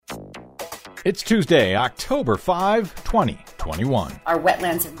It's Tuesday, October 5, 2021. Our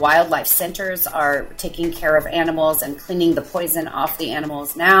wetlands and wildlife centers are taking care of animals and cleaning the poison off the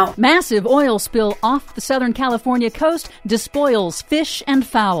animals now. Massive oil spill off the Southern California coast despoils fish and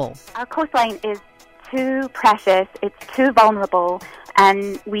fowl. Our coastline is too precious, it's too vulnerable,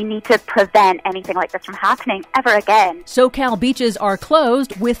 and we need to prevent anything like this from happening ever again. SoCal beaches are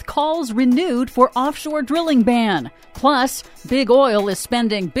closed with calls renewed for offshore drilling ban. Plus, Big Oil is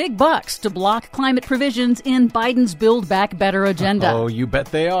spending big bucks to block climate provisions in Biden's Build Back Better agenda. Oh, you bet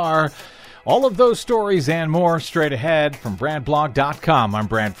they are. All of those stories and more straight ahead from BradBlog.com. I'm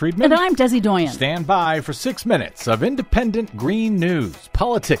Brad Friedman. And I'm Desi Doyen. Stand by for 6 minutes of independent green news,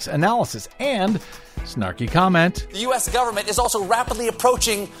 politics, analysis, and snarky comment. The U.S. government is also rapidly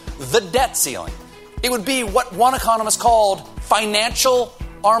approaching the debt ceiling. It would be what one economist called financial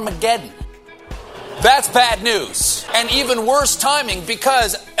Armageddon. That's bad news, and even worse timing,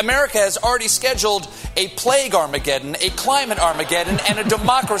 because America has already scheduled a plague Armageddon, a climate Armageddon, and a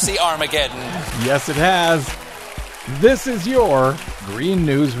democracy Armageddon. Yes, it has. This is your Green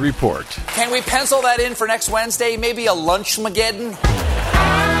News Report. Can we pencil that in for next Wednesday? Maybe a lunch-mageddon?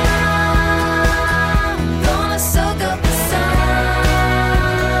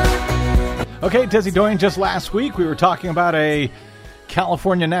 Okay, Desi Doyen, just last week we were talking about a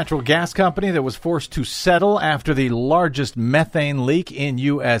California natural gas company that was forced to settle after the largest methane leak in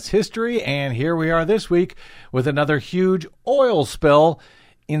U.S. history. And here we are this week with another huge oil spill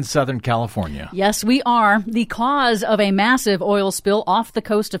in Southern California. Yes, we are. The cause of a massive oil spill off the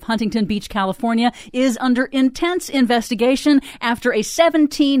coast of Huntington Beach, California, is under intense investigation after a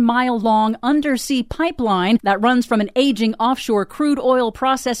 17-mile-long undersea pipeline that runs from an aging offshore crude oil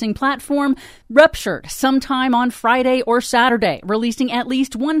processing platform ruptured sometime on Friday or Saturday, releasing at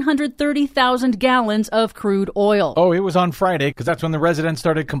least 130,000 gallons of crude oil. Oh, it was on Friday because that's when the residents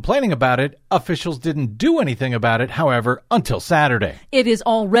started complaining about it. Officials didn't do anything about it, however, until Saturday. It is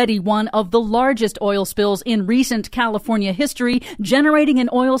already one of the largest oil spills in recent California history, generating an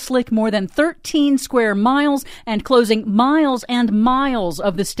oil slick more than 13 square miles and closing miles and miles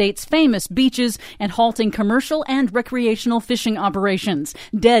of the state's famous beaches and halting commercial and recreational fishing operations.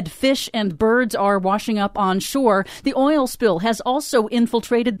 Dead fish and birds are washing up on shore. The oil spill has also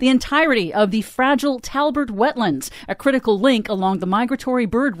infiltrated the entirety of the fragile Talbert wetlands, a critical link along the migratory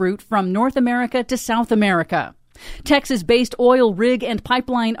bird route from North America to South America. Texas-based oil rig and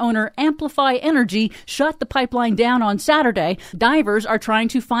pipeline owner Amplify Energy shut the pipeline down on Saturday. Divers are trying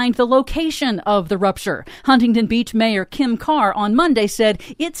to find the location of the rupture. Huntington Beach Mayor Kim Carr on Monday said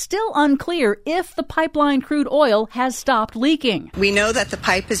it's still unclear if the pipeline crude oil has stopped leaking. We know that the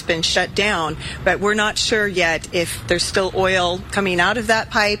pipe has been shut down, but we're not sure yet if there's still oil coming out of that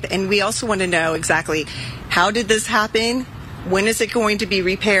pipe. And we also want to know exactly how did this happen? When is it going to be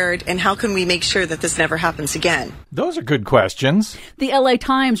repaired, and how can we make sure that this never happens again? Those are good questions. The LA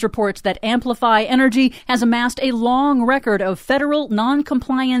Times reports that Amplify Energy has amassed a long record of federal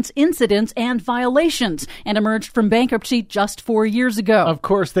non-compliance incidents and violations and emerged from bankruptcy just 4 years ago. Of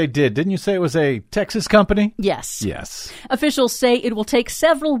course they did. Didn't you say it was a Texas company? Yes. Yes. Officials say it will take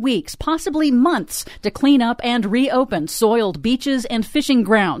several weeks, possibly months, to clean up and reopen soiled beaches and fishing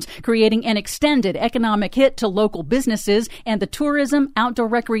grounds, creating an extended economic hit to local businesses and the tourism, outdoor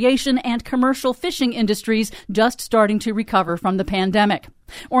recreation, and commercial fishing industries just starting to recover from the pandemic.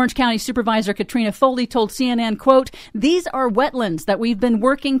 Orange County Supervisor Katrina Foley told CNN, quote, "These are wetlands that we've been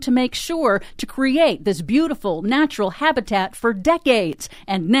working to make sure to create this beautiful natural habitat for decades.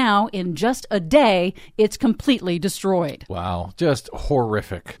 And now, in just a day, it's completely destroyed." Wow, just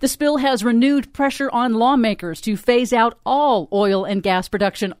horrific. The spill has renewed pressure on lawmakers to phase out all oil and gas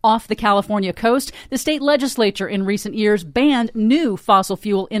production off the California coast. The state legislature in recent years banned new fossil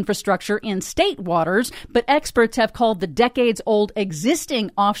fuel infrastructure in state waters, but experts have called the decades-old existing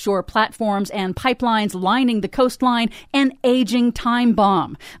offshore platforms and pipelines lining the coastline an aging time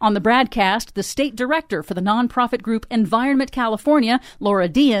bomb. On the broadcast, the state director for the nonprofit group Environment California, Laura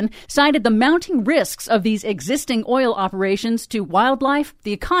Dean, cited the mounting risks of these existing oil operations to wildlife,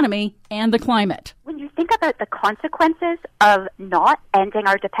 the economy, and the climate. When you think about the consequences of not ending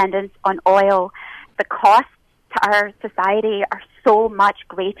our dependence on oil, the costs to our society are so much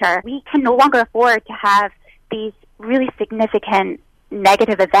greater. We can no longer afford to have these really significant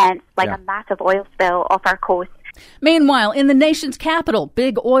negative events like a massive oil spill off our coast. Meanwhile, in the nation's capital,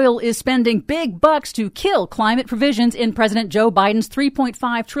 Big Oil is spending big bucks to kill climate provisions in President Joe Biden's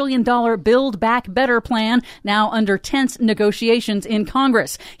 $3.5 trillion Build Back Better plan, now under tense negotiations in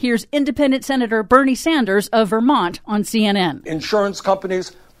Congress. Here's independent Senator Bernie Sanders of Vermont on CNN. Insurance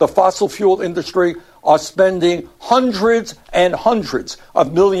companies, the fossil fuel industry, are spending hundreds and hundreds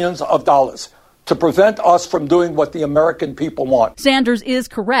of millions of dollars to prevent us from doing what the American people want. Sanders is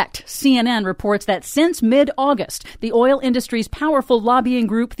correct. CNN reports that since mid-August, the oil industry's powerful lobbying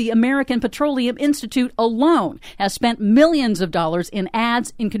group, the American Petroleum Institute, alone has spent millions of dollars in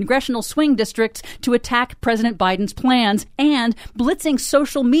ads in congressional swing districts to attack President Biden's plans and blitzing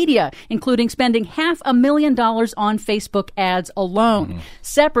social media, including spending $500,000 on Facebook ads alone.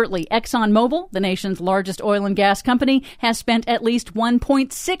 Separately, ExxonMobil, the nation's largest oil and gas company, has spent at least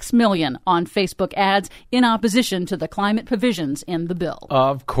 $1.6 million on Facebook ads in opposition to the climate provisions in the bill.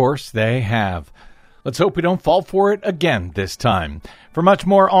 Of course they have. Let's hope we don't fall for it again this time. For much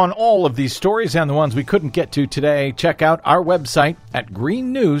more on all of these stories and the ones we couldn't get to today, check out our website at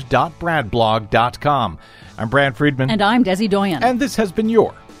greennews.bradblog.com. I'm Brad Friedman. And I'm Desi Doyen. And this has been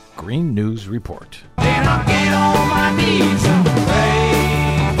your Green News Report. Then I'll get on my knees.